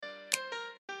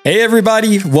Hey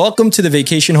everybody, welcome to the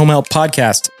Vacation Home Help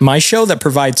Podcast, my show that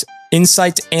provides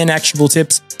insights and actionable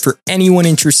tips for anyone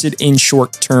interested in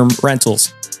short-term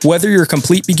rentals. Whether you're a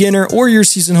complete beginner or you're a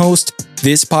seasoned host,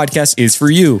 this podcast is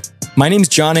for you. My name is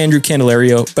John Andrew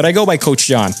Candelario, but I go by Coach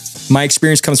John. My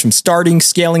experience comes from starting,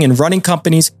 scaling, and running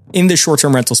companies in the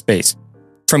short-term rental space.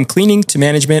 From cleaning to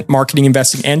management, marketing,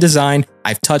 investing, and design,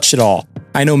 I've touched it all.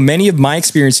 I know many of my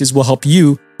experiences will help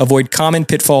you avoid common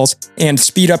pitfalls and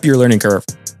speed up your learning curve.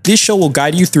 This show will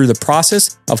guide you through the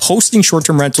process of hosting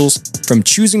short-term rentals, from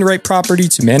choosing the right property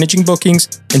to managing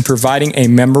bookings and providing a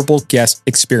memorable guest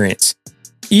experience.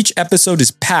 Each episode is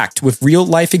packed with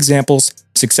real-life examples,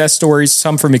 success stories,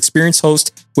 some from experienced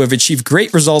hosts who have achieved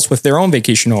great results with their own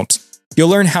vacation homes. You'll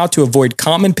learn how to avoid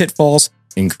common pitfalls,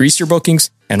 increase your bookings,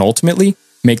 and ultimately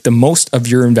make the most of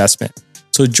your investment.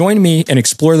 So join me and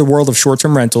explore the world of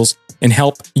short-term rentals and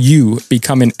help you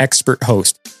become an expert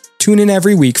host. Tune in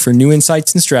every week for new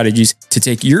insights and strategies to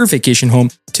take your vacation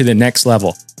home to the next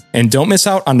level. And don't miss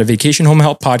out on the Vacation Home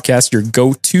Help Podcast, your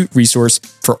go-to resource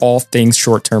for all things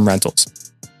short-term rentals.